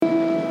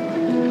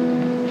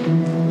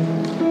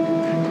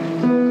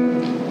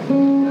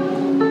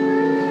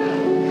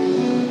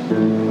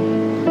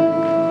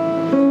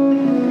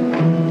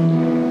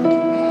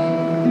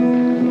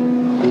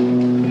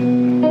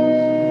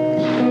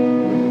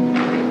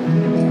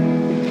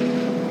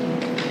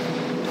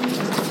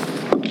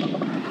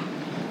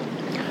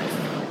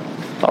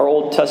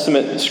Old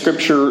Testament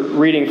scripture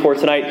reading for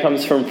tonight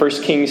comes from 1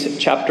 Kings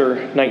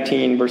chapter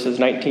 19, verses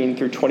 19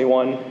 through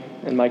 21,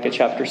 and Micah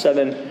chapter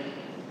 7,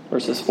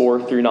 verses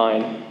 4 through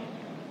 9.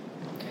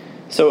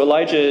 So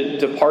Elijah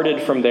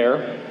departed from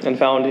there and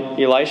found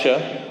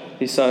Elisha,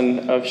 the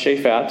son of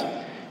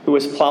Shaphat, who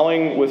was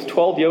plowing with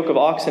 12 yoke of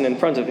oxen in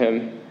front of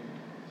him,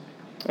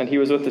 and he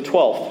was with the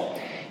 12th.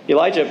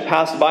 Elijah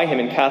passed by him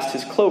and cast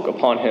his cloak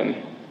upon him.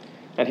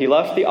 And he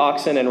left the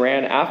oxen and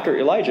ran after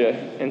Elijah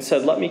and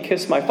said, "Let me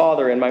kiss my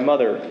father and my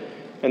mother,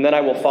 and then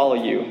I will follow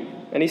you."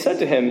 And he said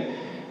to him,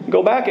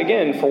 "Go back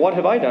again, for what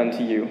have I done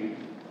to you?"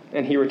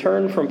 And he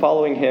returned from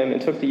following him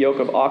and took the yoke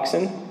of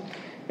oxen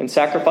and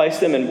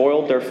sacrificed them and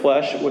boiled their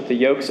flesh with the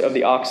yokes of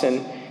the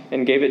oxen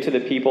and gave it to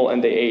the people,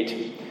 and they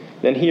ate.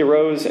 Then he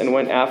arose and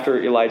went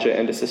after Elijah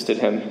and assisted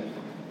him.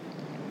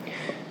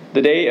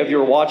 The day of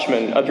your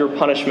watchmen, of your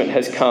punishment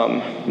has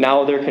come.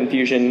 Now their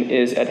confusion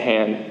is at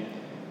hand.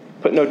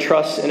 Put no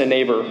trust in a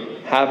neighbor.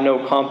 Have no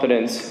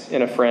confidence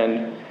in a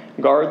friend.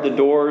 Guard the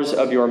doors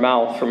of your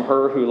mouth from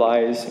her who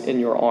lies in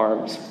your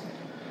arms.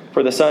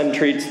 For the son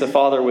treats the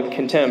father with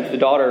contempt. The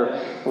daughter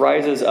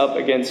rises up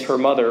against her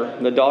mother.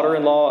 The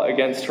daughter-in-law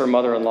against her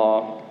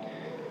mother-in-law.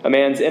 A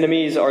man's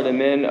enemies are the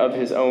men of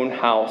his own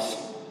house.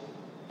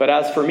 But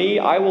as for me,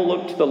 I will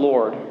look to the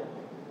Lord.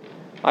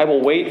 I will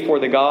wait for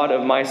the God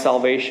of my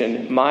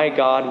salvation. My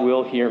God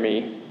will hear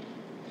me.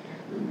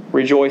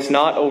 Rejoice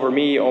not over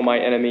me, O my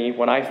enemy.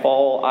 When I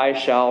fall, I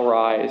shall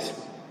rise.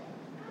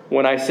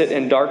 When I sit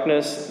in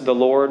darkness, the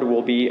Lord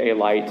will be a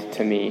light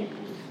to me.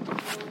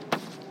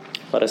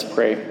 Let us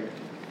pray.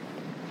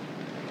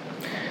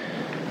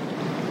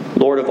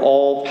 Lord of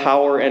all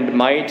power and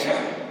might,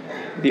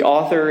 the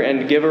author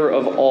and giver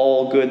of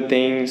all good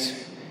things,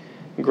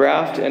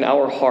 graft in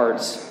our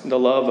hearts the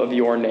love of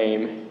your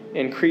name.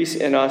 Increase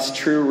in us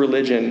true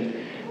religion.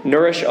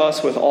 Nourish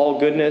us with all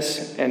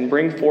goodness, and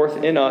bring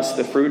forth in us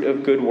the fruit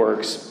of good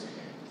works.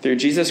 Through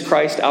Jesus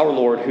Christ our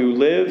Lord, who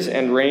lives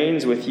and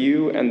reigns with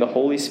you and the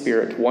Holy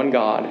Spirit, one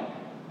God,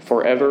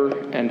 forever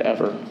and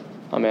ever.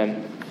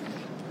 Amen.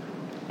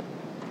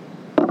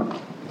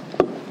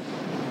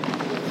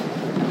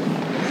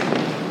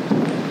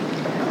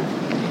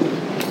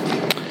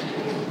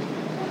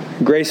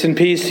 Grace and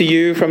peace to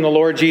you from the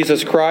Lord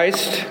Jesus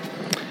Christ.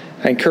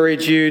 I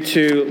encourage you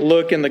to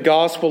look in the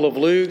Gospel of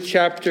Luke,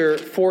 chapter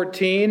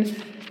 14,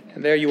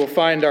 and there you will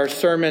find our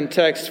sermon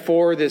text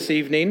for this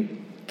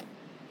evening.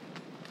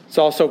 It's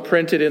also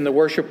printed in the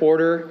worship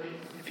order,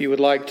 if you would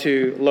like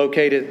to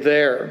locate it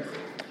there.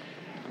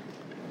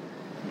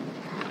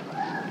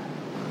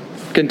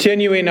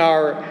 Continuing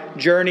our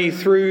journey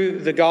through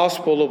the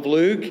Gospel of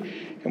Luke,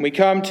 and we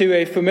come to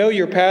a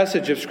familiar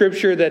passage of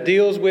Scripture that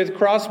deals with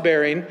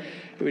cross-bearing.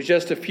 It was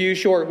just a few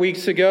short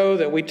weeks ago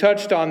that we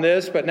touched on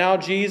this, but now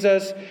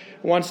Jesus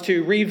wants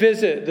to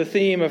revisit the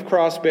theme of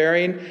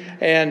cross-bearing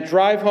and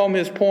drive home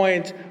his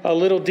point a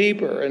little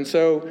deeper. And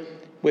so,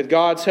 with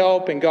God's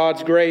help and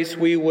God's grace,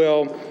 we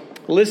will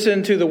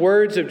listen to the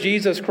words of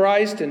Jesus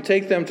Christ and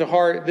take them to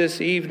heart this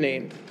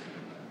evening.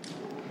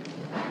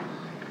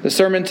 The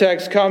sermon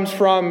text comes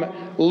from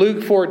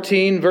Luke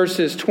 14,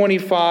 verses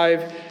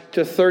 25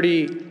 to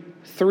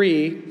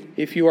 33.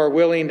 If you are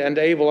willing and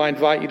able, I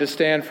invite you to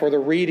stand for the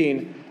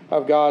reading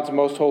of God's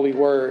most holy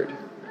word.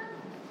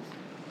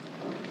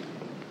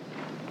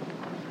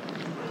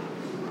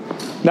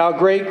 Now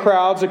great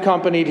crowds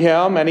accompanied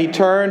him, and he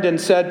turned and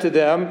said to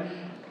them,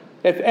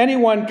 "If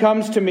anyone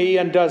comes to me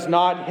and does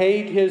not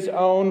hate his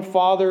own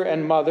father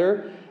and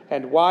mother,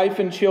 and wife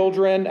and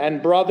children,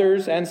 and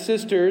brothers and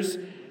sisters,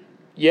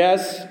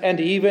 yes, and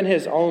even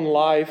his own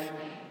life,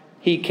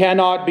 he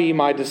cannot be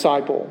my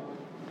disciple.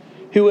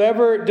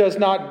 Whoever does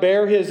not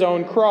bear his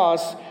own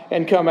cross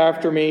and come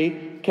after me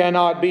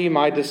cannot be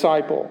my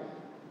disciple.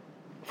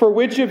 For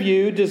which of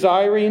you,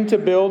 desiring to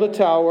build a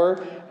tower,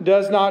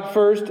 does not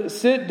first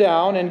sit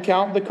down and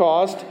count the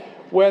cost,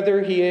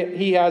 whether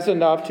he has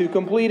enough to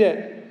complete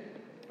it?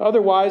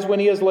 Otherwise, when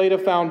he has laid a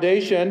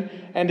foundation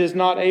and is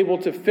not able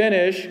to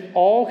finish,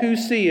 all who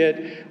see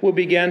it will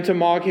begin to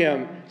mock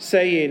him,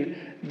 saying,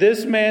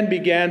 'This man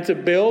began to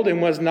build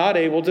and was not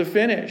able to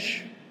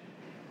finish.'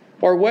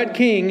 Or what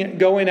king,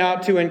 going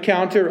out to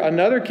encounter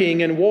another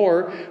king in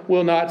war,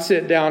 will not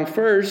sit down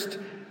first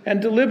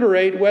and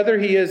deliberate whether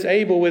he is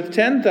able with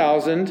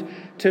 10,000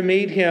 to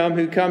meet him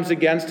who comes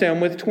against him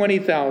with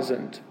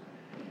 20,000?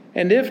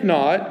 And if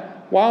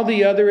not, while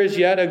the other is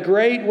yet a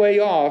great way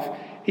off,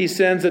 he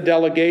sends a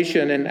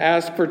delegation and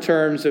asks for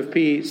terms of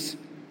peace.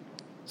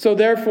 So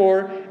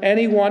therefore,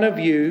 any one of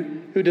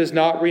you who does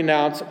not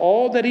renounce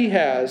all that he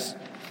has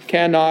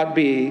cannot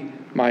be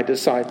my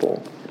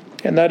disciple."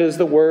 And that is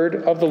the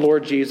word of the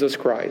Lord Jesus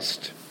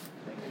Christ.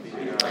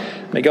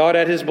 May God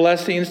add his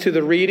blessings to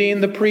the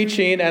reading, the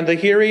preaching, and the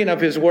hearing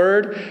of his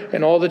word.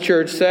 And all the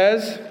church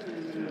says,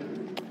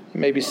 you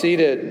may be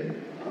seated.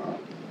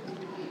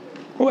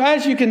 Well,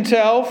 as you can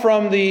tell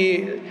from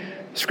the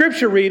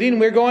scripture reading,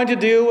 we're going to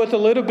deal with a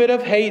little bit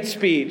of hate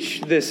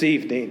speech this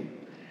evening.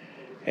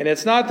 And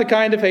it's not the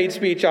kind of hate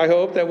speech, I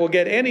hope, that will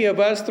get any of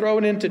us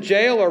thrown into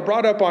jail or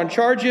brought up on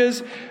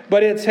charges,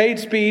 but it's hate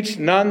speech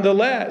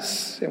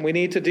nonetheless. And we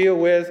need to deal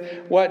with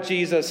what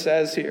Jesus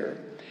says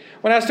here.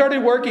 When I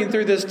started working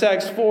through this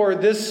text for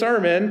this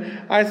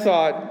sermon, I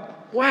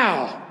thought,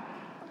 wow,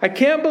 I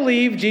can't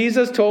believe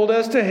Jesus told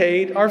us to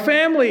hate our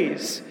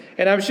families.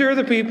 And I'm sure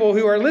the people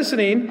who are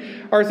listening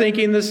are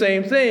thinking the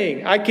same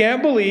thing. I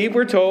can't believe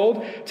we're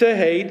told to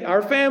hate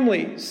our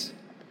families.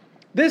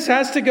 This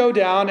has to go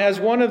down as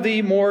one of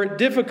the more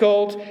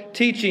difficult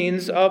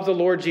teachings of the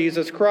Lord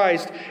Jesus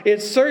Christ.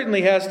 It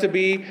certainly has to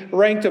be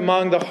ranked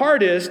among the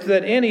hardest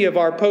that any of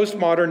our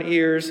postmodern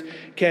ears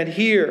can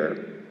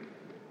hear.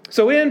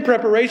 So in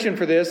preparation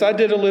for this, I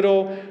did a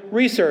little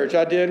research.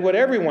 I did what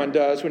everyone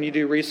does when you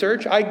do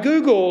research. I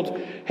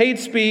Googled hate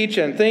speech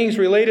and things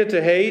related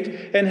to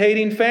hate and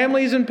hating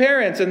families and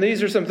parents, and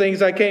these are some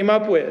things I came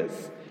up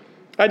with.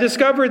 I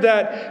discovered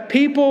that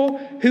people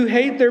who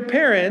hate their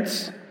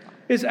parents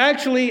is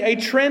actually a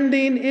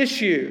trending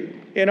issue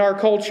in our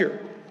culture.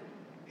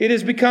 It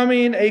is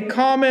becoming a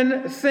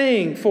common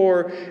thing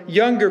for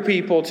younger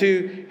people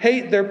to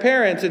hate their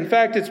parents. In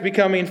fact, it's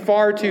becoming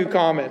far too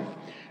common.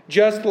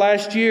 Just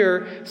last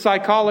year,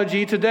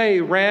 Psychology Today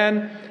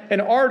ran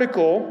an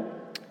article,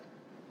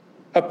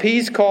 a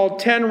piece called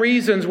 10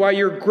 Reasons Why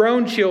Your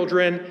Grown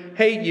Children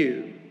Hate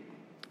You.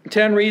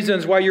 10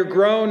 Reasons Why Your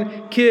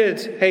Grown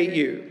Kids Hate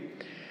You.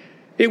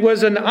 It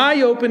was an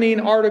eye-opening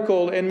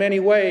article in many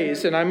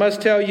ways, and I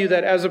must tell you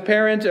that as a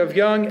parent of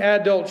young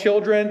adult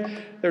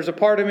children, there's a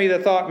part of me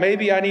that thought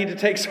maybe I need to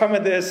take some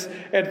of this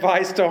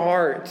advice to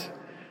heart.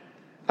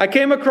 I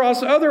came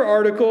across other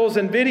articles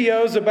and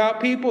videos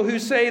about people who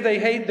say they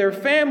hate their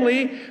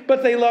family,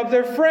 but they love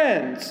their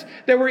friends.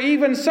 There were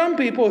even some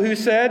people who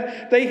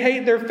said they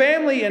hate their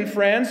family and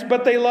friends,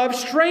 but they love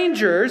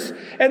strangers.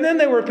 And then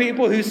there were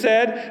people who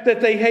said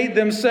that they hate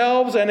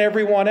themselves and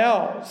everyone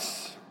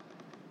else.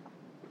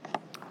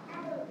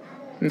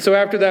 And so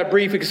after that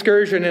brief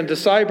excursion into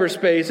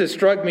cyberspace, it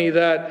struck me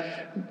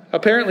that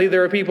apparently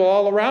there are people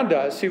all around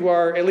us who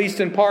are, at least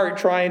in part,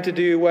 trying to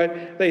do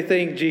what they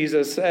think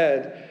Jesus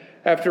said.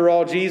 After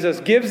all, Jesus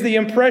gives the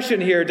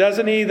impression here,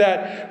 doesn't he,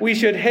 that we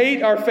should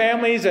hate our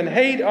families and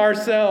hate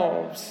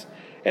ourselves.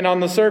 And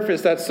on the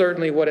surface, that's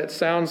certainly what it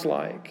sounds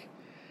like.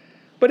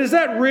 But is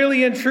that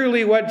really and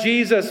truly what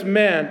Jesus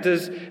meant?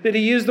 Did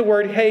he use the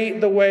word hate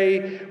the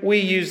way we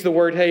use the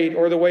word hate,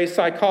 or the way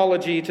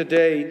Psychology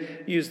Today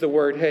use the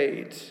word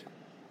hate?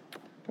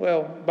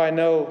 Well, by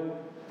no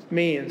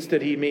means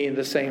did he mean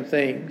the same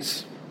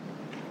things.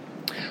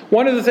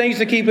 One of the things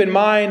to keep in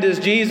mind is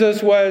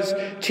Jesus was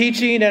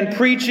teaching and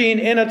preaching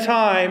in a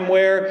time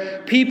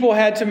where people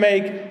had to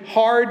make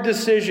hard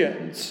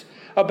decisions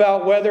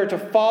about whether to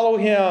follow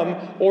him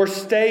or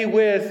stay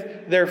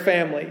with their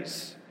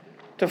families.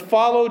 To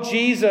follow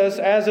Jesus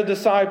as a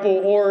disciple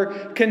or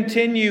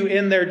continue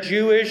in their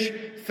Jewish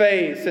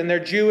faith and their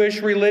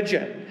Jewish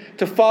religion.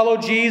 To follow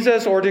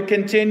Jesus or to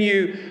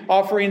continue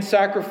offering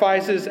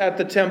sacrifices at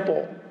the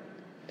temple.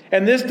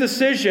 And this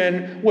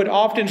decision would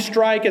often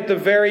strike at the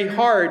very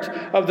heart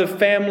of the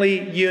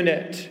family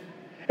unit.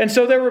 And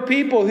so there were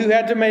people who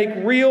had to make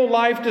real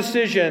life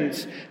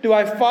decisions. Do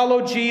I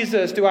follow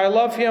Jesus? Do I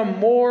love him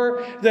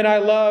more than I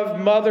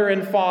love mother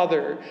and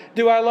father?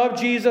 Do I love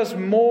Jesus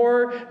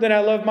more than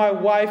I love my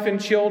wife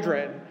and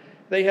children?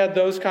 They had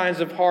those kinds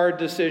of hard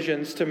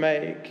decisions to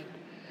make.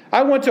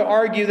 I want to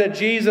argue that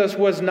Jesus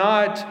was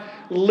not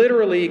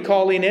literally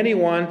calling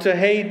anyone to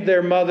hate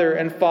their mother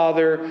and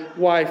father,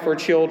 wife, or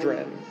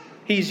children.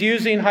 He's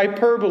using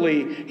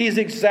hyperbole. He's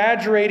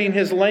exaggerating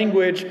his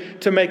language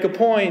to make a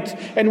point.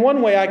 And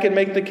one way I can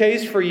make the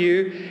case for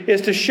you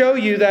is to show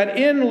you that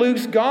in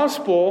Luke's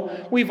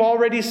gospel, we've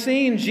already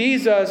seen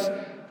Jesus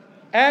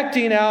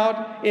acting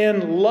out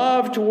in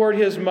love toward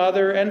his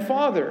mother and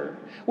father.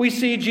 We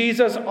see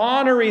Jesus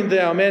honoring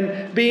them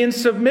and being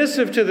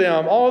submissive to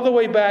them all the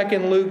way back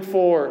in Luke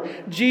 4.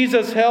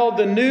 Jesus held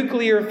the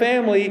nuclear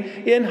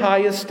family in high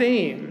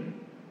esteem.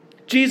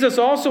 Jesus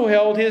also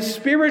held his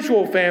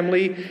spiritual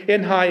family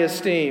in high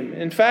esteem.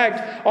 In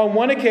fact, on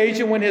one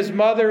occasion when his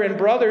mother and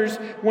brothers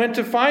went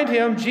to find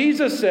him,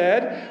 Jesus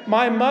said,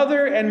 "My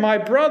mother and my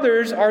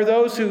brothers are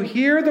those who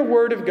hear the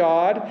word of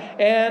God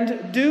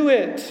and do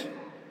it."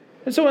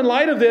 And so in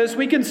light of this,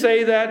 we can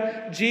say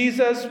that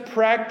Jesus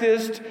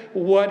practiced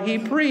what he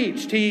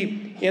preached.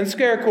 He, in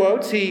scare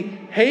quotes, he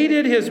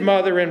hated his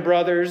mother and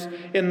brothers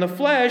in the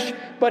flesh,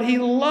 but he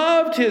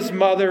loved his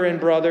mother and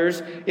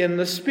brothers in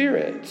the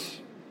spirit.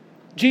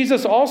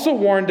 Jesus also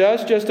warned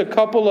us just a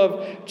couple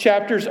of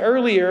chapters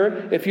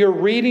earlier. If you're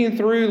reading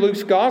through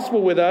Luke's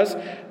gospel with us,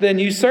 then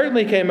you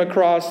certainly came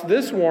across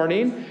this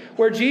warning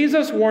where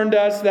Jesus warned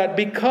us that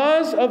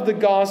because of the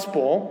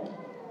gospel,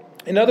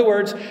 in other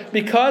words,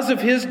 because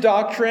of his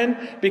doctrine,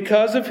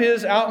 because of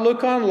his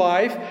outlook on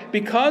life,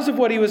 because of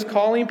what he was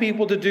calling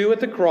people to do at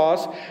the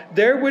cross,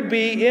 there would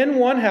be in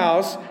one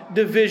house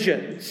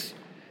divisions.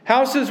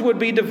 Houses would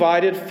be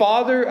divided,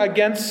 father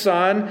against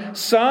son,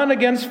 son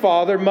against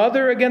father,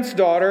 mother against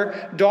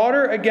daughter,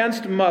 daughter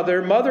against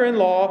mother,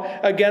 mother-in-law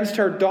against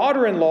her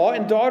daughter-in-law,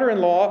 and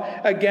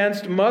daughter-in-law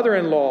against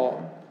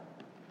mother-in-law.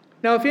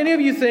 Now, if any of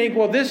you think,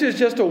 well, this is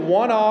just a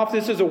one-off,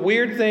 this is a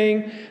weird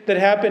thing that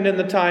happened in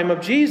the time of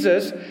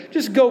Jesus,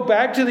 just go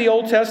back to the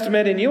Old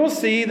Testament and you will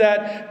see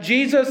that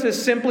Jesus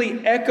is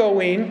simply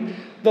echoing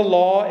the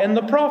law and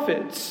the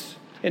prophets.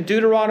 In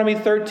Deuteronomy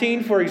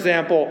 13, for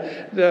example,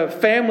 the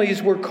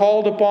families were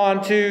called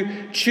upon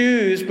to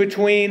choose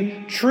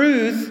between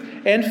truth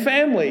and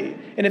family.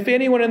 And if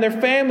anyone in their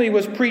family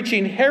was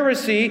preaching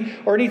heresy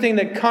or anything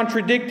that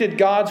contradicted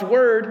God's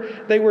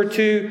word, they were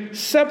to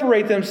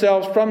separate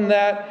themselves from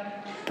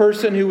that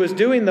person who was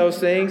doing those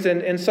things.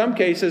 And in some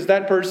cases,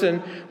 that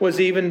person was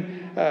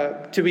even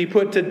to be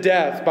put to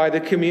death by the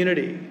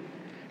community.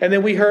 And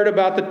then we heard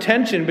about the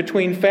tension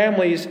between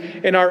families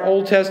in our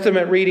Old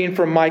Testament reading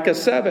from Micah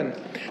 7.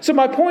 So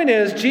my point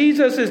is,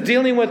 Jesus is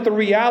dealing with the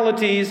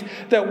realities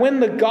that when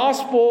the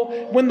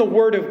gospel, when the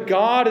word of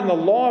God and the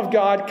law of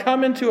God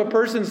come into a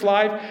person's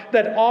life,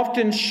 that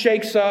often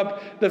shakes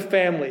up the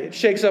family. It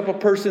shakes up a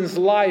person's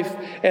life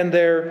and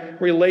their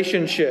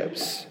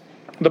relationships.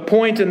 The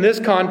point in this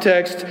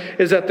context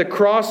is that the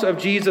cross of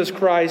Jesus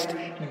Christ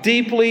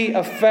deeply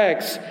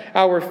affects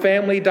our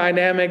family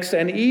dynamics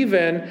and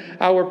even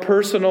our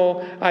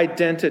personal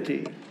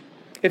identity.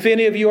 If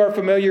any of you are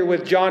familiar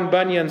with John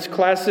Bunyan's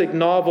classic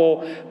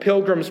novel,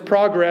 Pilgrim's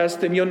Progress,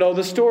 then you'll know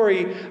the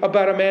story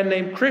about a man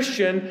named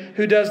Christian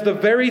who does the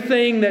very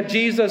thing that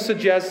Jesus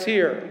suggests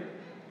here.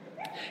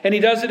 And he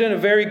does it in a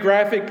very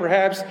graphic,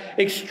 perhaps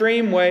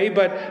extreme way,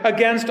 but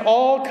against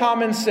all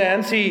common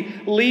sense. He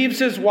leaves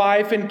his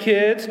wife and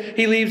kids.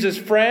 He leaves his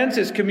friends,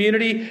 his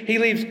community. He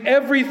leaves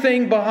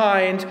everything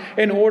behind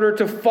in order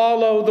to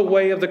follow the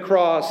way of the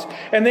cross.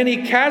 And then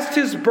he casts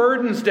his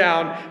burdens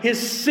down,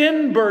 his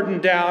sin burden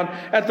down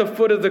at the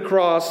foot of the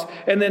cross,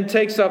 and then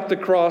takes up the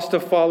cross to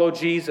follow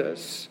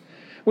Jesus.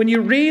 When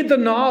you read the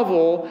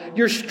novel,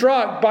 you're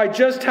struck by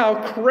just how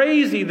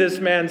crazy this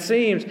man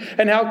seems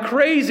and how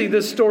crazy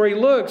this story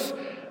looks.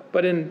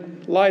 But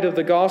in light of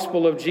the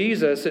gospel of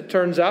Jesus, it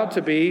turns out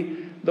to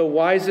be the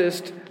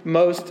wisest,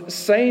 most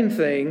sane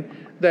thing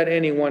that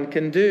anyone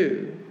can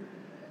do.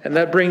 And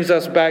that brings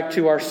us back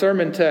to our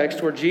sermon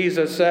text where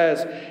Jesus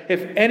says,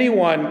 if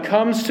anyone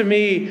comes to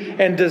me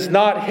and does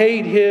not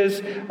hate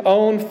his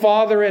own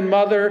father and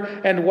mother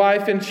and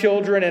wife and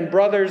children and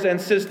brothers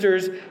and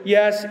sisters,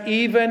 yes,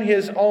 even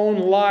his own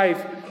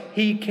life,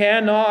 he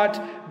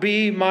cannot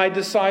be my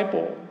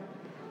disciple.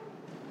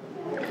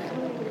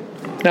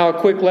 Now, a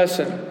quick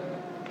lesson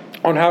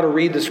on how to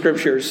read the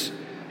Scriptures.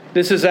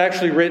 This is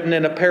actually written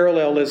in a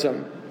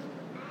parallelism.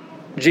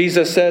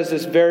 Jesus says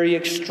this very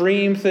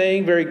extreme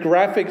thing, very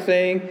graphic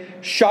thing,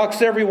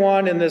 shocks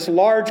everyone in this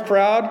large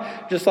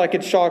crowd, just like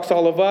it shocks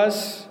all of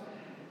us.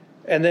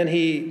 And then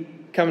he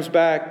comes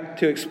back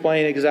to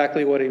explain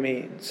exactly what he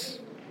means.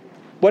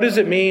 What does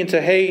it mean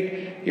to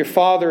hate your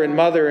father and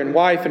mother and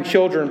wife and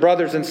children,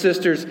 brothers and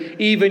sisters,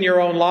 even your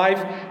own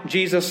life?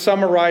 Jesus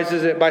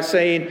summarizes it by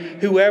saying,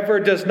 whoever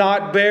does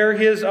not bear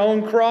his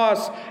own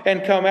cross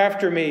and come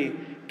after me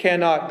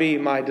cannot be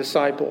my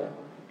disciple.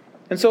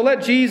 And so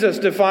let Jesus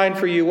define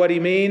for you what he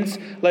means.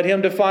 Let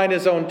him define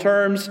his own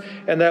terms,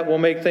 and that will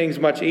make things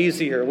much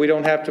easier. We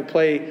don't have to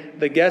play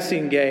the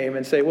guessing game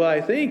and say, well, I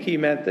think he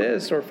meant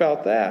this or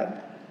felt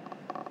that.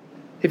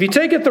 If you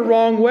take it the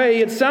wrong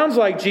way, it sounds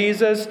like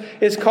Jesus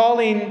is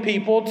calling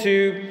people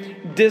to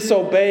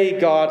disobey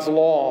God's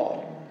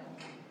law.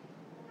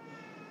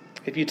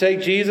 If you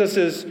take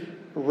Jesus'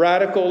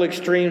 radical,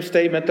 extreme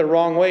statement the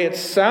wrong way, it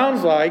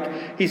sounds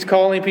like he's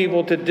calling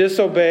people to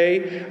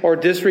disobey or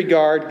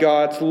disregard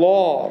God's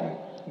law.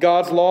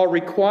 God's law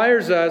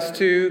requires us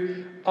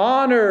to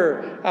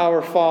honor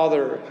our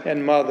father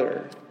and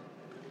mother,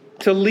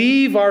 to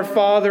leave our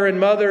father and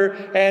mother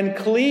and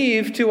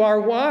cleave to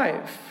our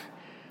wife,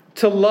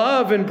 to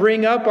love and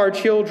bring up our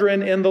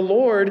children in the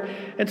Lord,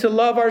 and to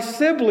love our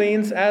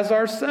siblings as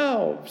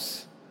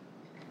ourselves.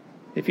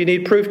 If you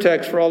need proof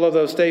text for all of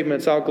those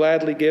statements, I'll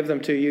gladly give them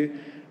to you,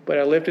 but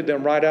I lifted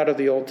them right out of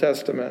the Old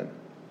Testament.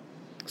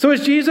 So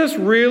is Jesus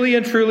really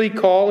and truly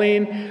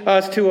calling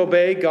us to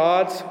obey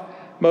God's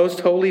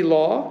most holy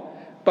law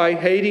by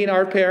hating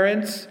our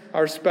parents,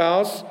 our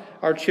spouse,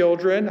 our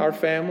children, our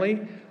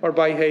family, or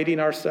by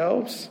hating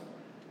ourselves?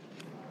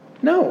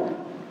 No.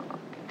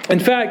 In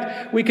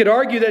fact, we could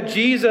argue that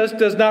Jesus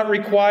does not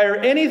require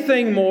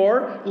anything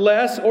more,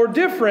 less, or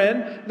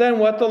different than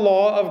what the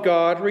law of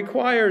God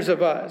requires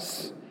of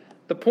us.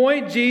 The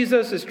point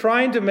Jesus is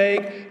trying to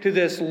make to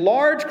this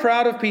large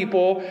crowd of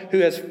people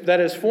that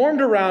has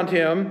formed around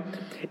him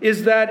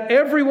is that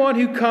everyone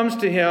who comes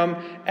to him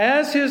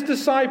as his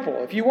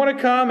disciple, if you want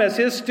to come as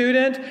his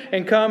student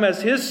and come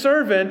as his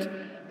servant,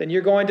 then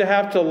you're going to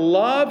have to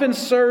love and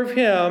serve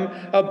him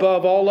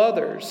above all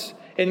others,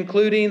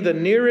 including the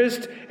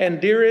nearest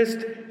and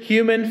dearest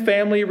human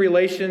family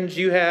relations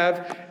you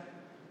have,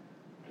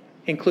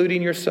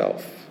 including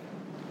yourself.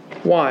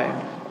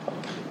 Why?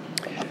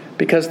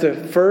 Because the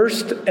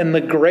first and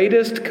the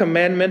greatest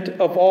commandment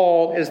of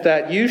all is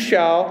that you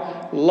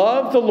shall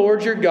love the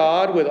Lord your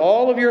God with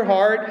all of your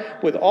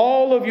heart, with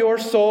all of your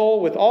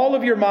soul, with all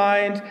of your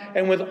mind,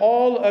 and with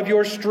all of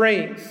your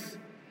strength.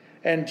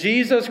 And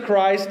Jesus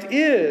Christ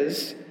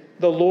is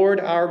the Lord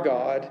our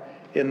God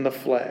in the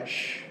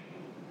flesh.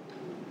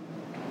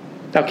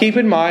 Now keep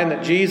in mind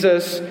that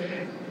Jesus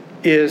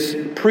is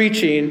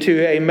preaching to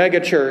a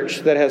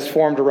megachurch that has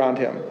formed around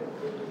him.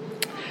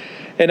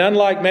 And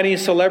unlike many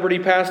celebrity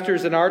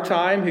pastors in our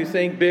time who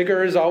think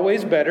bigger is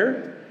always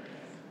better,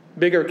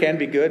 bigger can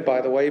be good,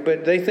 by the way,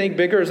 but they think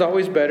bigger is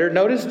always better.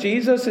 Notice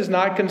Jesus is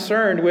not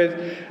concerned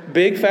with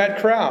big fat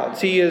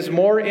crowds. He is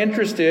more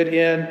interested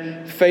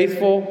in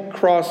faithful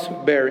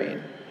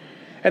cross-bearing.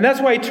 And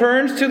that's why he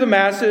turns to the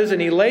masses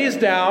and he lays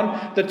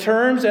down the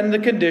terms and the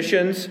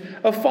conditions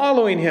of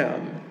following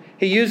him.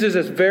 He uses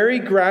this very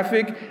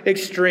graphic,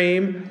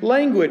 extreme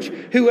language.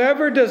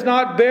 Whoever does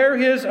not bear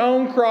his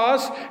own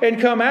cross and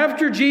come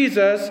after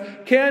Jesus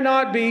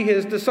cannot be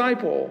his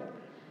disciple.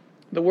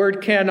 The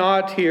word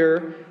cannot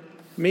here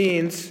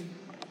means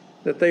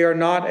that they are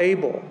not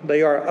able.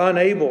 They are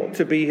unable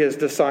to be his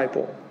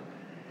disciple.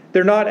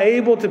 They're not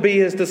able to be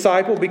his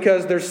disciple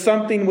because there's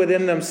something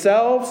within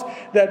themselves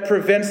that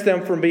prevents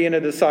them from being a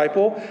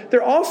disciple.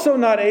 They're also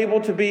not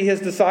able to be his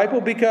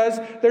disciple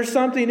because there's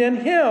something in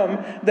him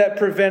that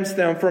prevents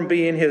them from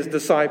being his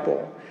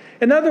disciple.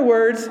 In other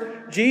words,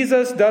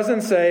 Jesus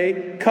doesn't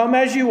say, come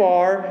as you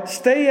are,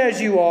 stay as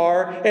you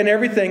are, and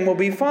everything will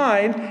be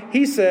fine.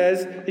 He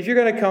says, if you're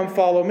going to come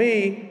follow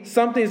me,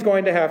 something's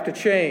going to have to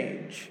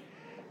change.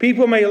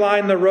 People may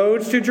line the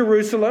roads to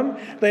Jerusalem.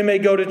 They may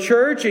go to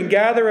church and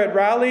gather at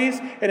rallies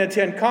and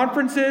attend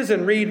conferences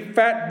and read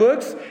fat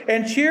books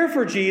and cheer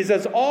for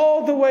Jesus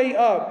all the way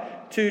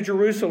up to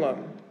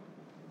Jerusalem.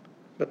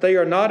 But they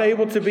are not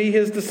able to be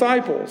his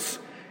disciples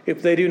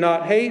if they do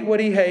not hate what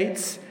he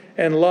hates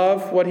and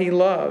love what he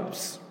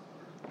loves.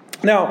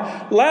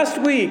 Now, last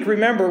week,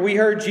 remember, we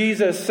heard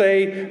Jesus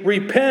say,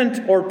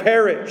 repent or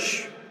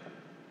perish.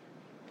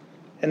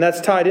 And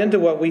that's tied into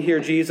what we hear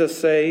Jesus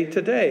say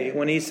today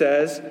when he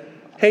says,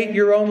 hate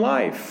your own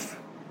life.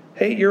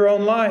 Hate your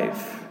own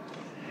life.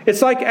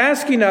 It's like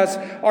asking us,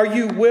 are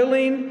you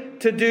willing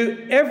to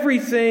do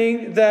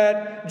everything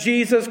that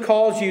Jesus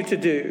calls you to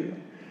do?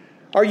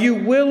 Are you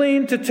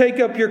willing to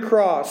take up your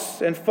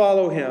cross and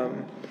follow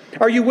him?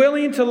 Are you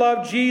willing to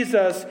love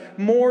Jesus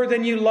more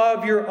than you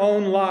love your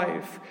own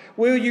life?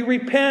 Will you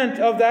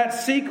repent of that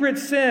secret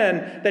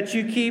sin that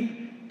you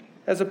keep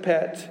as a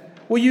pet?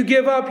 Will you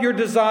give up your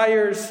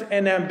desires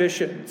and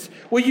ambitions?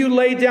 Will you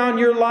lay down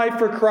your life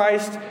for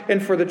Christ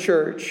and for the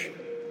church?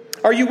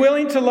 Are you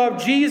willing to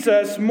love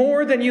Jesus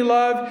more than you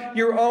love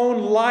your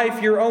own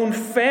life, your own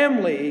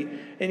family,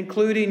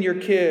 including your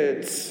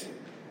kids?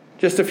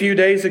 Just a few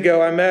days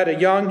ago, I met a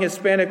young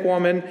Hispanic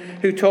woman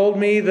who told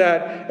me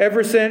that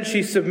ever since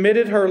she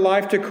submitted her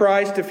life to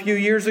Christ a few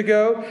years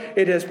ago,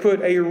 it has put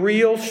a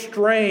real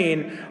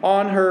strain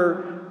on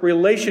her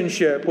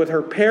relationship with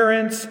her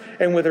parents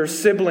and with her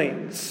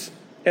siblings.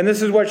 And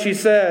this is what she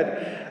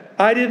said: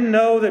 I didn't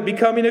know that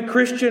becoming a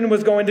Christian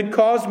was going to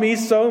cause me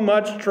so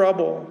much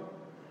trouble.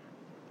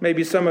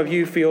 Maybe some of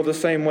you feel the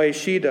same way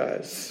she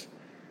does.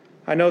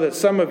 I know that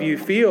some of you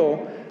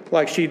feel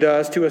like she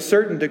does to a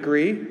certain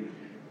degree.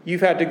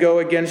 You've had to go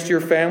against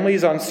your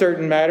families on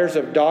certain matters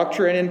of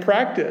doctrine and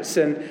practice,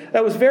 and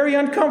that was very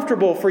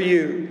uncomfortable for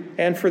you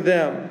and for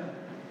them.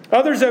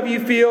 Others of you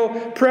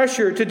feel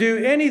pressure to do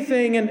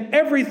anything and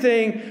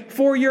everything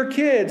for your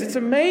kids. It's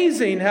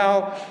amazing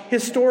how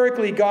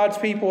historically God's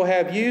people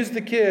have used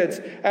the kids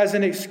as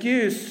an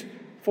excuse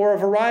for a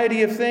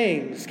variety of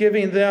things,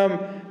 giving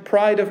them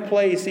pride of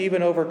place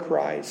even over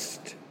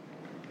Christ.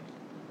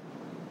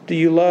 Do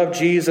you love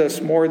Jesus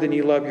more than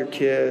you love your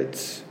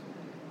kids?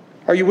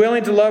 Are you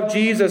willing to love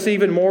Jesus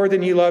even more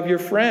than you love your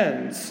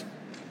friends?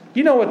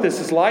 You know what this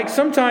is like.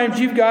 Sometimes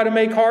you've got to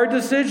make hard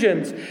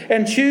decisions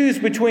and choose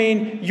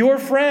between your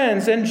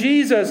friends and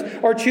Jesus,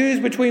 or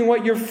choose between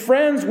what your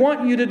friends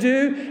want you to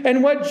do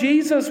and what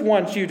Jesus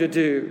wants you to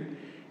do.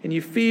 And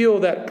you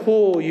feel that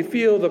pull, you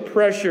feel the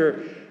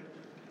pressure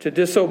to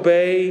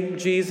disobey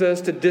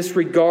Jesus, to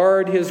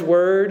disregard his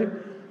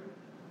word.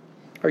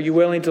 Are you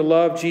willing to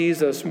love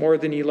Jesus more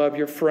than you love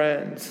your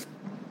friends?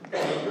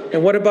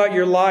 And what about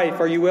your life?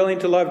 Are you willing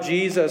to love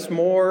Jesus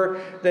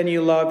more than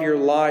you love your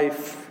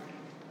life?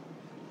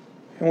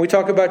 When we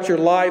talk about your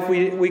life,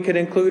 we could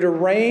include a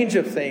range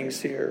of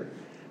things here.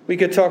 We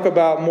could talk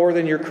about more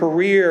than your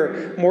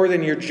career, more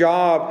than your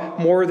job,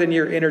 more than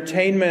your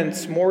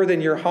entertainments, more than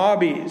your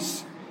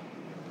hobbies.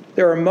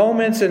 There are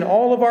moments in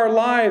all of our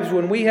lives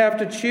when we have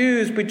to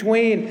choose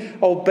between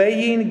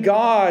obeying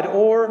God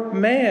or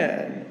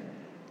man.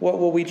 What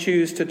will we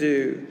choose to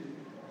do?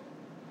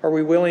 Are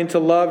we willing to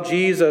love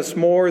Jesus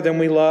more than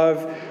we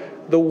love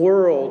the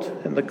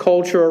world and the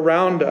culture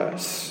around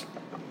us?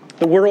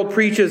 The world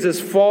preaches this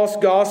false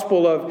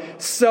gospel of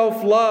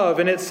self-love,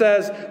 and it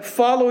says,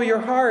 follow your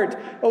heart,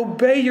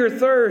 obey your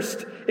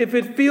thirst. If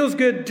it feels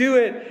good, do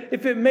it.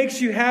 If it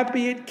makes you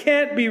happy, it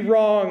can't be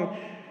wrong.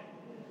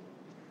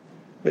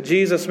 But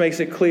Jesus makes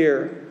it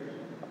clear,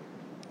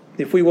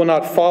 if we will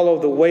not follow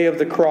the way of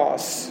the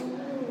cross,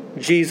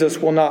 Jesus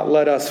will not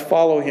let us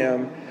follow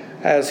him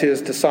as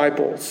his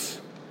disciples.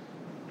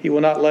 He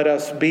will not let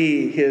us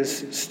be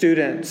his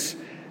students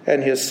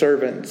and his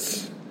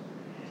servants.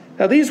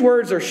 Now, these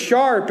words are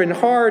sharp and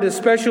hard,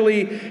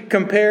 especially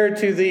compared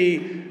to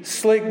the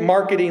slick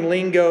marketing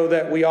lingo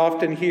that we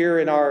often hear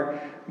in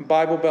our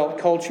Bible Belt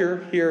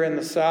culture here in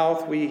the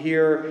South. We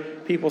hear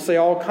people say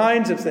all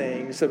kinds of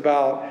things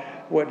about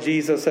what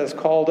Jesus has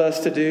called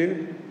us to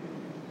do.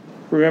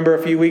 Remember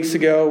a few weeks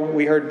ago,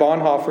 we heard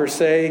Bonhoeffer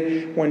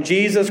say, when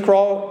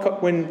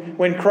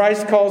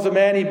Christ calls a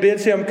man, he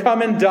bids him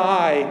come and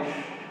die.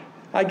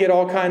 I get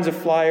all kinds of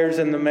flyers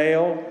in the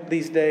mail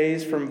these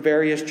days from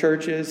various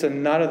churches,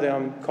 and none of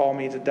them call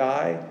me to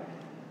die.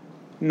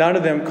 None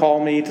of them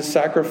call me to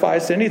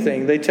sacrifice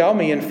anything. They tell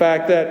me, in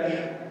fact,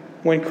 that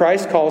when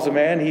Christ calls a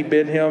man, he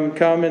bid him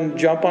come and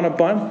jump on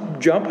a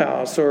jump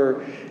house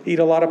or eat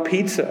a lot of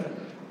pizza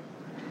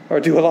or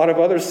do a lot of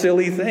other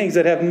silly things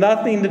that have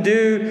nothing to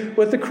do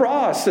with the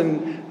cross.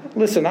 And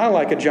listen, I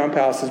like a jump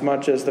house as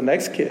much as the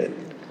next kid.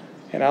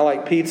 And I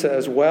like pizza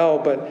as well.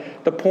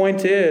 But the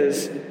point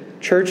is,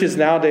 churches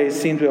nowadays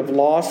seem to have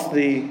lost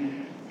the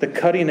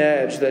cutting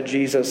edge that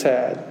Jesus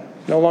had.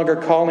 No longer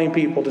calling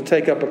people to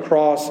take up a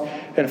cross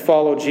and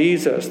follow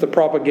Jesus. The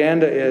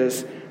propaganda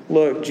is,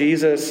 look,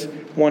 Jesus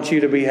wants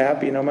you to be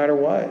happy no matter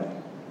what.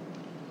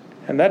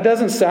 And that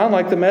doesn't sound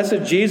like the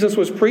message Jesus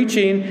was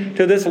preaching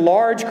to this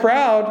large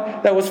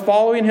crowd that was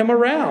following him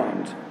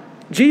around.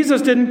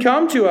 Jesus didn't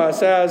come to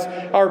us as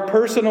our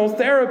personal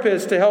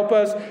therapist to help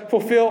us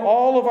fulfill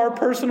all of our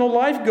personal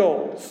life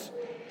goals.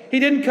 He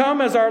didn't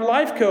come as our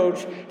life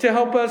coach to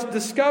help us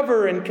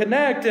discover and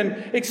connect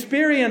and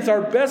experience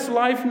our best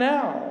life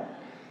now.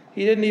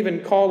 He didn't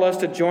even call us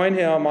to join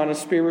him on a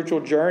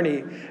spiritual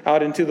journey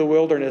out into the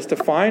wilderness to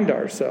find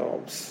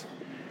ourselves.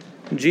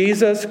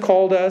 Jesus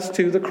called us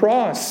to the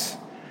cross,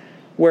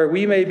 where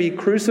we may be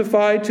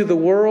crucified to the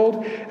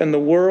world and the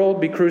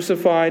world be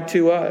crucified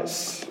to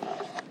us.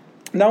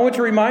 Now I want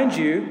to remind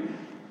you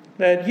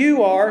that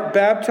you are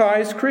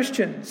baptized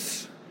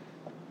Christians.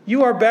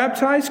 You are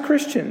baptized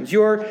Christians.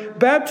 Your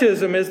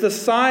baptism is the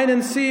sign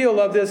and seal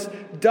of this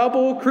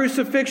double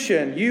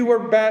crucifixion. You were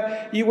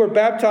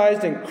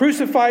baptized and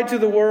crucified to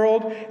the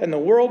world, and the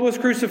world was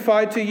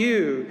crucified to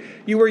you.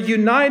 You were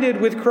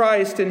united with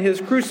Christ in his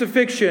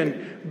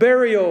crucifixion,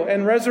 burial,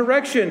 and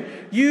resurrection.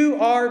 You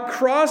are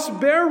cross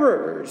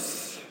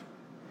bearers.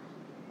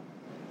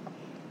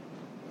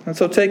 And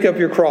so take up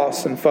your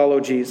cross and follow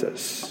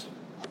Jesus.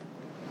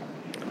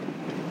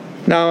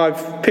 Now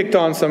I've picked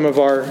on some of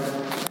our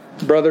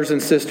brothers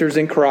and sisters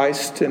in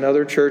Christ in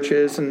other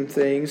churches and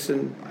things,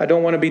 and I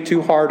don't want to be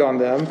too hard on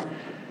them.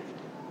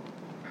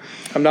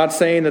 I'm not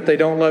saying that they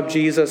don't love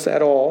Jesus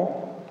at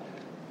all.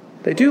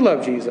 They do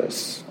love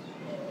Jesus.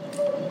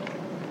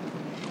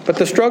 But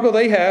the struggle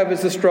they have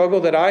is the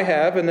struggle that I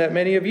have and that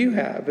many of you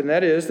have, and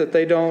that is that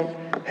they don't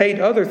hate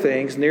other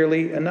things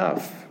nearly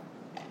enough.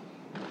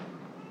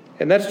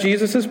 And that's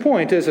Jesus'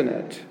 point, isn't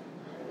it?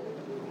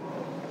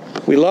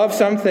 We love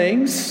some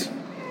things,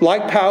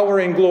 like power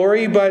and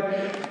glory,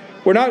 but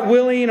we're not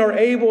willing or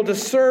able to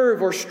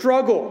serve or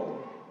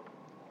struggle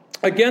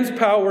against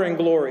power and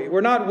glory.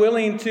 We're not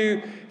willing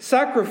to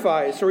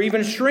sacrifice or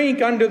even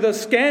shrink under the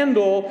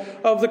scandal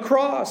of the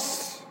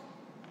cross.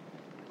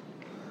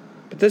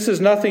 But this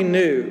is nothing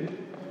new.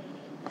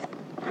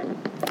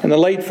 In the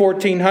late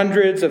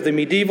 1400s of the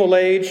medieval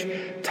age,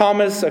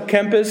 Thomas à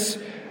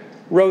Kempis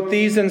wrote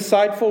these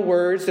insightful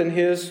words in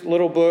his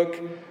little book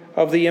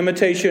of The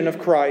Imitation of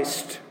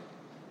Christ.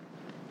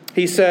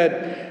 He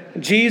said,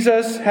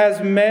 Jesus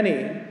has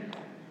many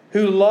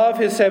who love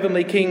his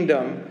heavenly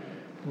kingdom,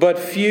 but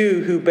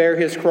few who bear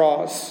his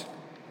cross.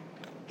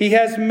 He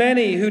has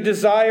many who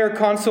desire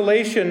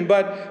consolation,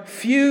 but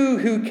few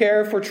who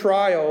care for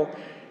trial.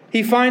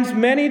 He finds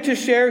many to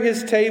share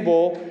his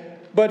table,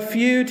 but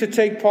few to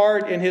take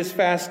part in his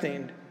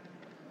fasting.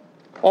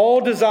 All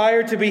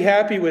desire to be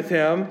happy with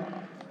him.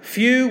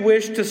 Few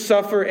wish to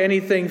suffer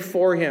anything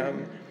for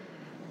him.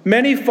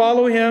 Many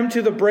follow him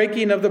to the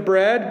breaking of the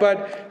bread,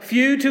 but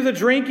few to the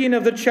drinking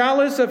of the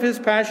chalice of his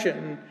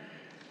passion.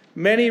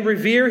 Many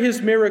revere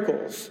his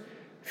miracles.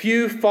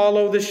 Few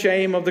follow the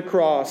shame of the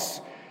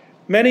cross.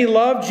 Many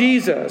love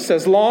Jesus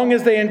as long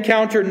as they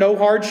encounter no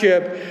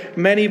hardship.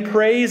 Many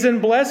praise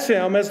and bless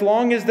him as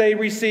long as they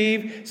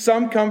receive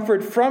some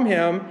comfort from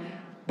him.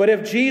 But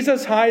if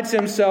Jesus hides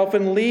himself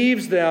and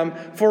leaves them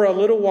for a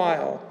little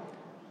while,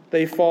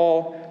 they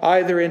fall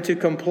either into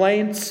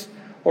complaints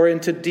or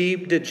into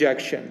deep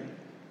dejection.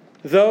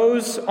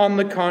 Those, on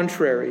the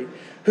contrary,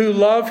 who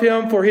love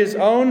him for his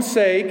own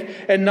sake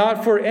and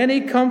not for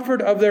any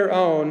comfort of their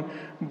own,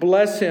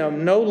 bless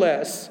him no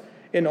less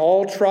in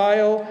all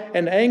trial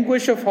and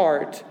anguish of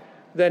heart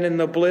than in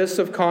the bliss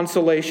of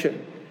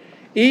consolation.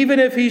 Even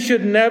if he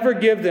should never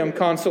give them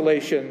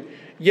consolation,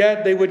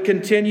 yet they would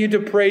continue to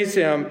praise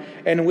him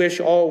and wish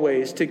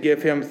always to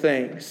give him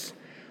thanks.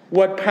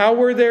 What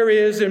power there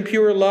is in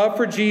pure love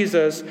for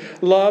Jesus,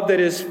 love that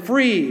is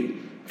free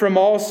from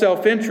all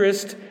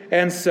self-interest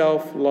and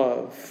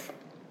self-love.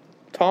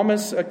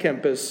 Thomas à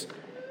Kempis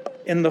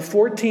in the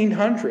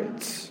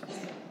 1400s,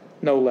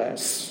 no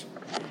less.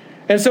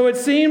 And so it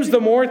seems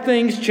the more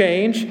things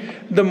change,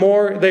 the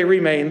more they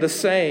remain the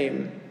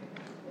same.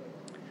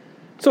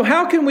 So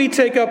how can we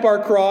take up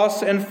our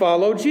cross and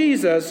follow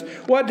Jesus?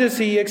 What does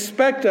he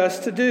expect us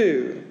to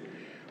do?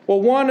 Well,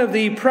 one of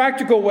the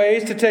practical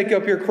ways to take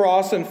up your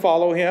cross and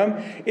follow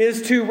him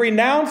is to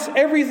renounce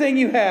everything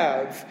you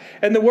have.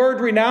 And the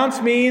word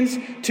renounce means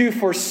to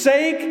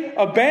forsake,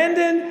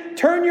 abandon,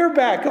 turn your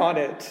back on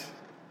it.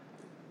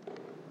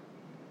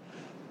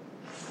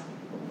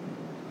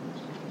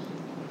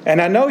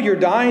 And I know you're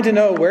dying to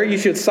know where you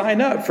should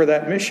sign up for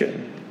that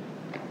mission.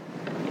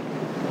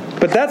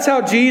 But that's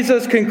how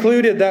Jesus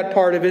concluded that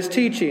part of his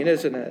teaching,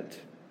 isn't it?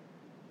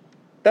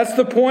 That's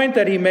the point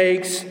that he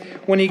makes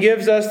when he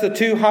gives us the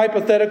two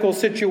hypothetical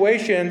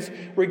situations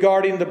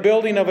regarding the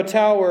building of a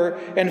tower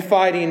and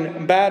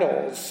fighting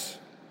battles.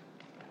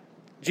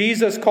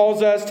 Jesus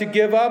calls us to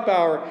give up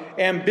our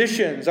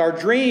ambitions, our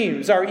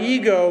dreams, our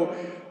ego.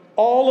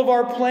 All of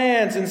our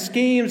plans and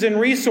schemes and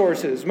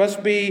resources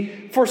must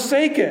be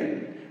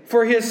forsaken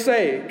for his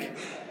sake.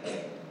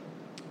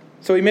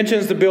 So he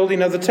mentions the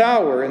building of the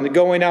tower and the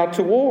going out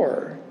to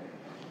war.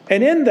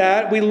 And in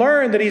that, we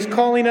learn that he's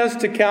calling us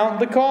to count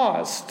the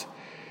cost.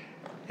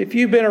 If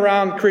you've been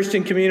around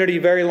Christian community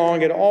very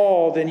long at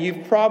all, then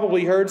you've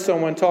probably heard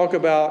someone talk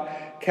about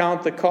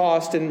count the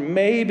cost, and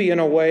maybe in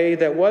a way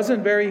that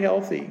wasn't very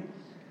healthy.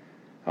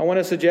 I want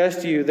to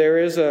suggest to you there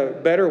is a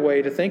better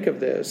way to think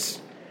of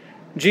this.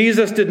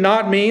 Jesus did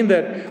not mean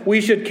that we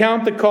should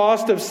count the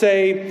cost of,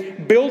 say,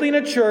 building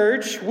a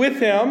church with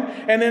him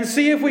and then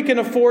see if we can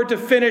afford to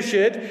finish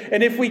it.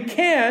 And if we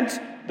can't,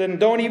 then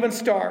don't even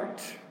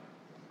start.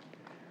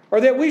 Or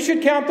that we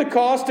should count the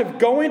cost of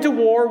going to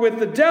war with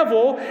the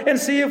devil and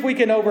see if we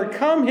can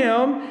overcome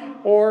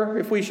him, or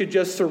if we should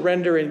just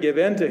surrender and give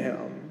in to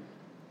him.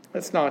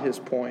 That's not his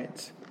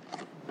point.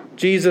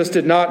 Jesus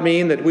did not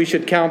mean that we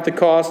should count the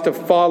cost of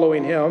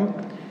following him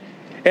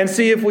and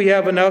see if we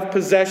have enough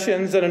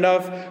possessions and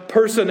enough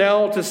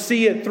personnel to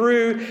see it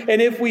through.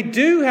 And if we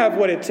do have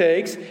what it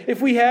takes,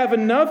 if we have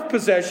enough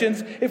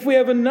possessions, if we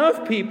have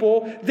enough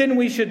people, then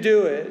we should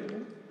do it.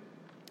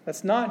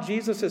 That's not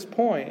Jesus'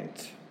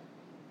 point.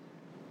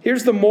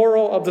 Here's the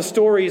moral of the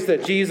stories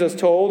that Jesus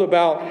told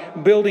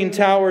about building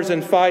towers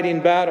and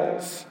fighting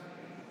battles.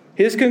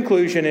 His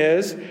conclusion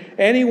is,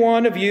 any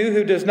one of you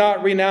who does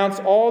not renounce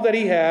all that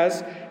he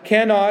has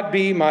cannot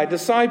be my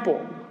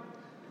disciple.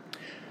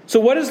 So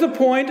what is the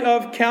point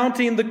of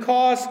counting the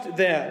cost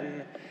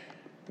then?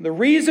 The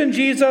reason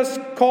Jesus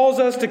calls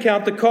us to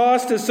count the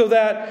cost is so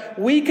that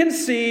we can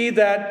see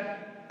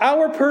that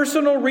our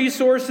personal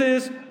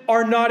resources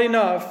are not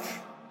enough.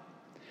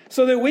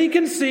 So that we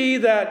can see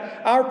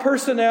that our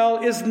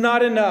personnel is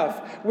not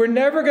enough. We're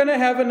never going to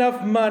have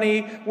enough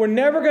money. We're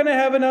never going to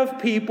have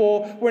enough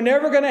people. We're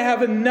never going to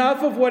have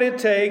enough of what it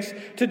takes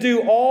to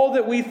do all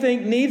that we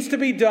think needs to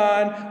be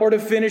done or to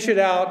finish it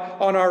out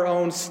on our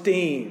own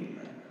steam.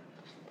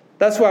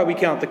 That's why we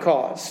count the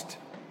cost.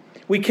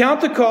 We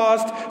count the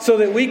cost so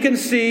that we can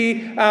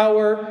see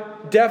our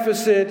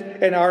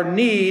deficit and our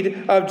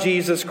need of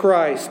Jesus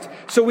Christ.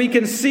 So we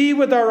can see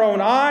with our own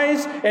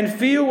eyes and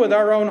feel with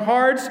our own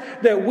hearts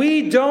that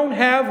we don't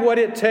have what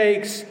it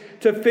takes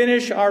to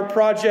finish our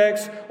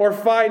projects or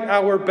fight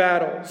our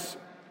battles.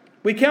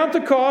 We count the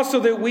cost so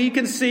that we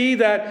can see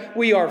that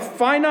we are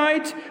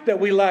finite, that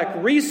we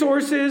lack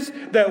resources,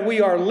 that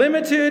we are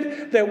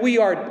limited, that we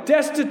are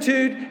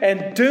destitute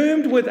and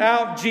doomed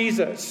without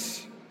Jesus.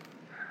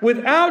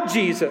 Without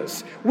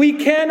Jesus, we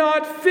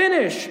cannot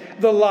finish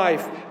the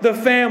life, the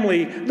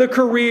family, the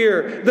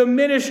career, the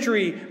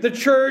ministry, the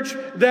church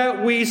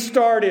that we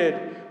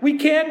started. We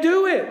can't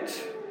do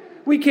it.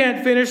 We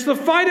can't finish the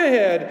fight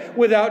ahead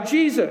without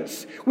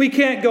Jesus. We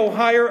can't go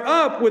higher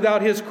up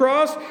without his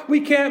cross.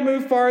 We can't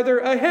move farther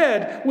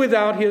ahead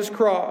without his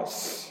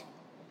cross.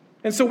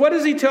 And so what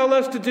does he tell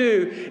us to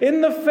do?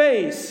 In the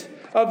face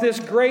of this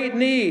great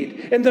need,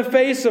 in the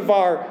face of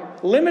our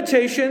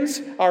limitations,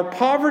 our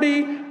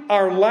poverty,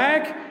 our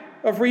lack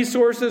of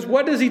resources,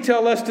 what does he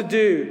tell us to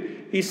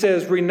do? He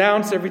says,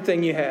 renounce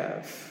everything you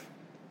have.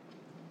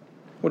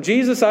 Well,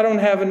 Jesus, I don't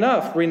have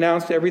enough.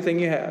 Renounce everything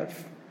you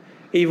have,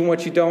 even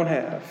what you don't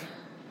have.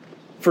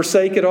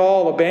 Forsake it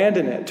all,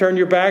 abandon it, turn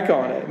your back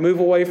on it, move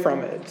away from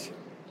it.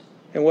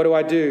 And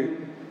what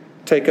do?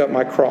 Take up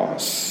my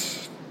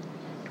cross.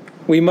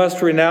 We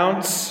must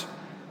renounce,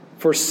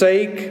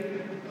 forsake,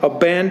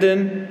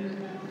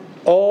 abandon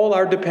all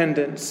our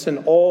dependence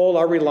and all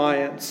our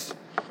reliance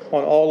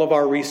on all of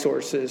our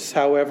resources,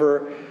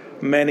 however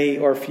many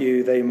or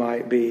few they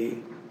might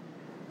be.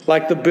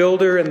 Like the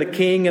builder and the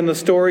king in the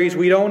stories,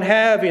 we don't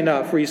have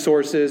enough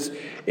resources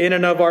in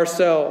and of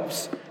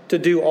ourselves to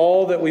do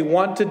all that we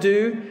want to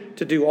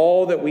do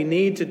all that we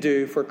need to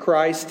do for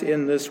Christ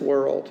in this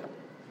world.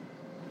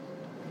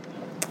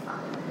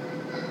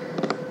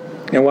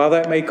 And while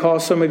that may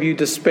cause some of you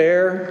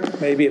despair,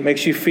 maybe it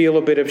makes you feel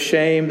a bit of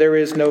shame, there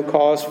is no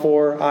cause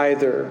for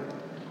either.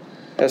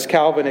 As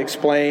Calvin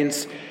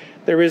explains,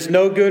 there is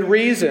no good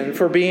reason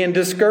for being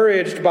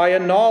discouraged by a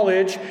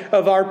knowledge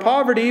of our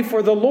poverty,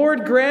 for the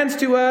Lord grants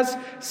to us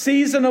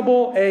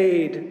seasonable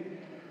aid.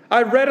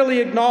 I readily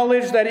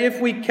acknowledge that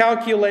if we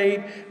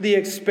calculate the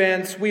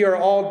expense, we are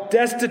all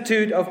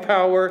destitute of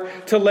power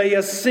to lay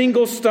a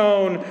single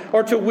stone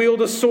or to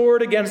wield a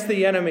sword against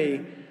the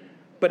enemy.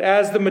 But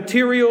as the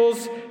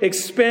materials,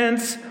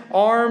 expense,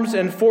 arms,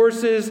 and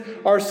forces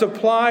are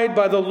supplied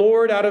by the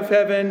Lord out of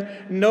heaven,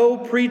 no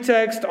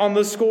pretext on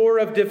the score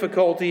of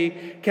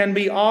difficulty can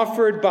be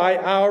offered by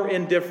our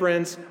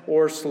indifference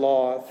or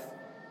sloth.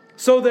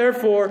 So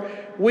therefore,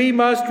 we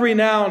must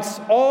renounce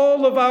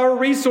all of our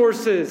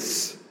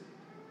resources,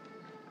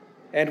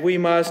 and we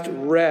must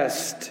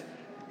rest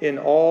in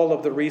all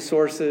of the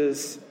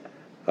resources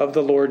of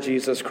the Lord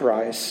Jesus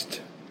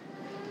Christ.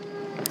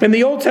 In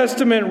the Old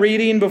Testament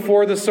reading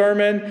before the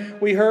sermon,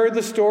 we heard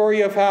the story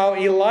of how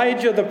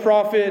Elijah the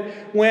prophet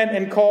went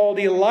and called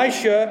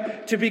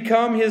Elisha to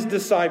become his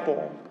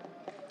disciple.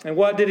 And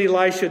what did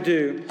Elisha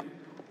do?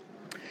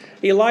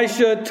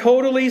 Elisha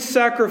totally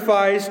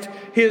sacrificed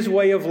his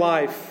way of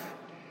life.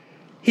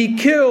 He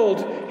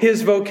killed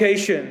his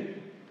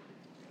vocation.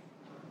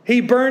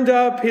 He burned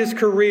up his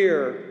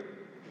career.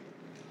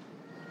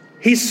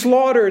 He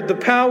slaughtered the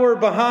power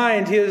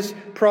behind his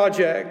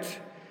project.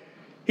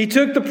 He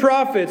took the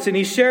prophets and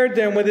he shared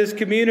them with his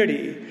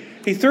community.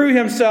 He threw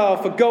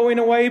himself a going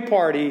away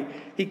party.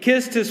 He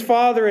kissed his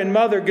father and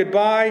mother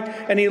goodbye,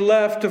 and he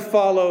left to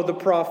follow the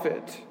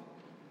prophet.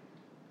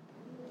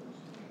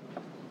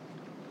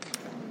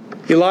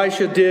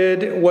 Elisha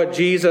did what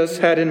Jesus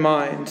had in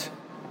mind.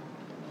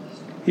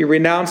 He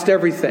renounced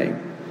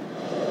everything.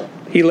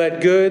 He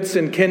let goods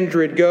and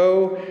kindred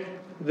go,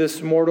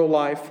 this mortal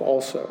life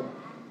also.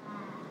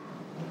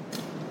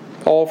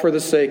 All for the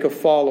sake of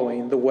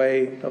following the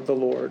way of the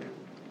Lord.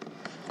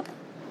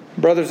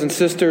 Brothers and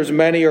sisters,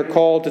 many are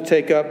called to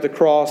take up the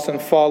cross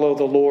and follow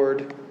the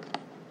Lord,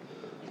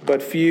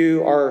 but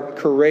few are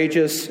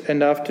courageous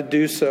enough to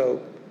do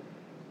so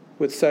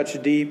with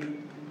such deep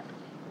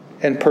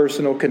and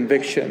personal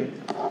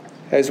conviction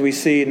as we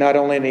see not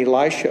only in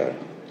Elisha,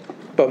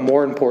 but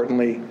more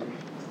importantly,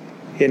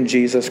 in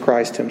Jesus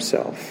Christ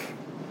himself.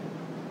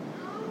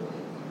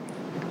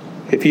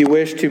 If you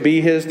wish to be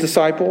his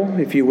disciple,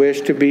 if you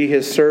wish to be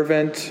his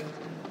servant,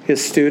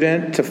 his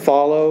student, to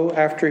follow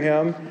after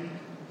him,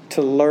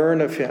 to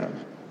learn of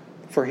him,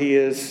 for he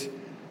is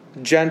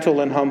gentle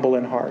and humble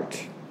in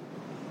heart.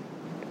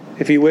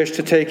 If you wish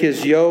to take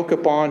his yoke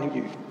upon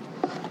you,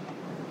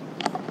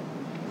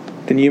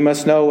 then you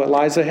must know what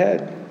lies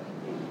ahead.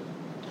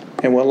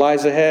 And what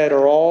lies ahead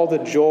are all the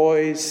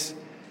joys,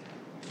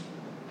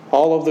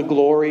 all of the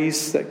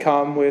glories that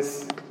come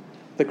with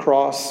the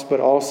cross, but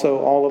also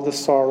all of the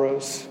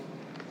sorrows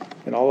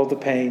and all of the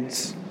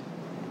pains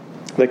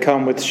that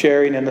come with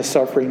sharing in the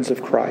sufferings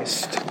of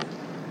Christ.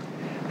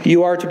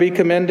 You are to be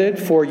commended,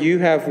 for you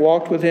have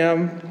walked with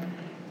him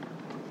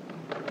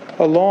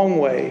a long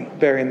way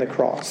bearing the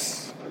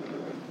cross.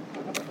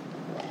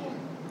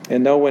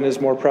 And no one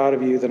is more proud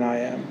of you than I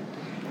am.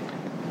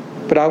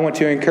 But I want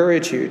to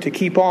encourage you to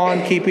keep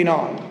on keeping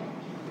on.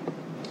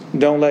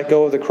 Don't let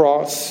go of the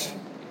cross.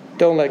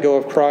 Don't let go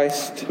of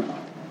Christ.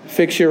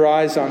 Fix your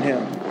eyes on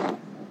him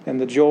and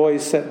the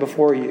joys set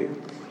before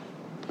you.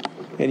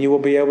 And you will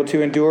be able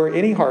to endure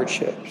any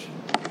hardships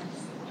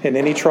and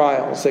any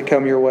trials that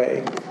come your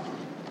way.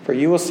 For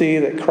you will see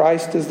that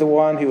Christ is the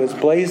one who is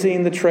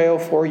blazing the trail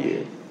for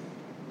you,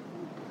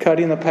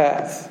 cutting the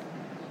path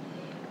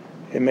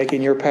and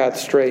making your path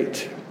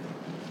straight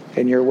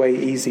and your way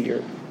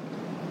easier.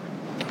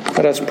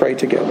 Let us pray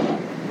together.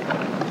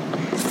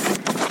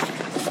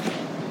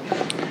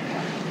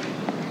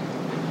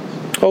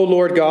 O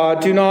Lord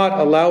God, do not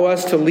allow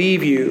us to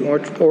leave you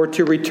or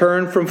to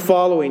return from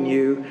following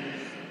you.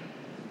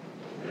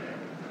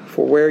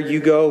 For where you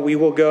go, we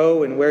will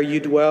go, and where you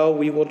dwell,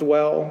 we will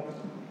dwell.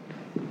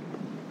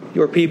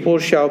 Your people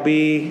shall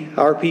be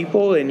our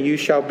people, and you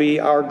shall be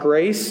our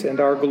grace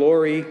and our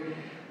glory.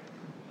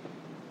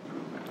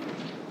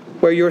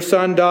 Where your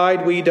Son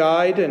died, we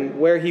died, and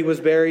where he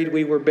was buried,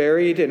 we were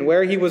buried, and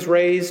where he was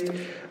raised,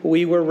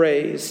 we were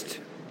raised.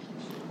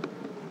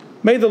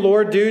 May the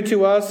Lord do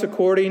to us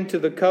according to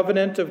the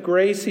covenant of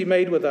grace he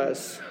made with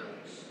us,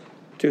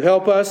 to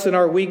help us in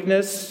our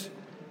weakness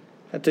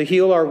and to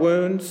heal our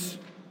wounds,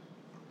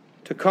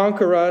 to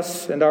conquer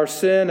us and our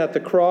sin at the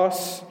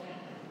cross,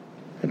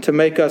 and to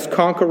make us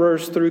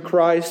conquerors through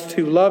Christ,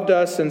 who loved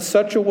us in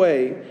such a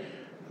way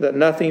that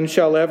nothing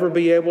shall ever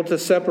be able to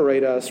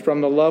separate us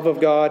from the love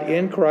of God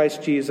in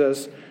Christ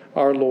Jesus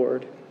our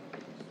Lord.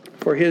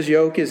 For his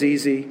yoke is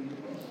easy,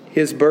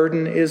 his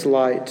burden is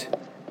light,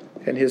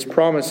 and his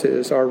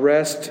promises are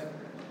rest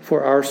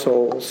for our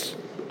souls.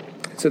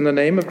 It's in the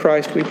name of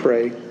Christ we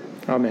pray.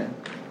 Amen.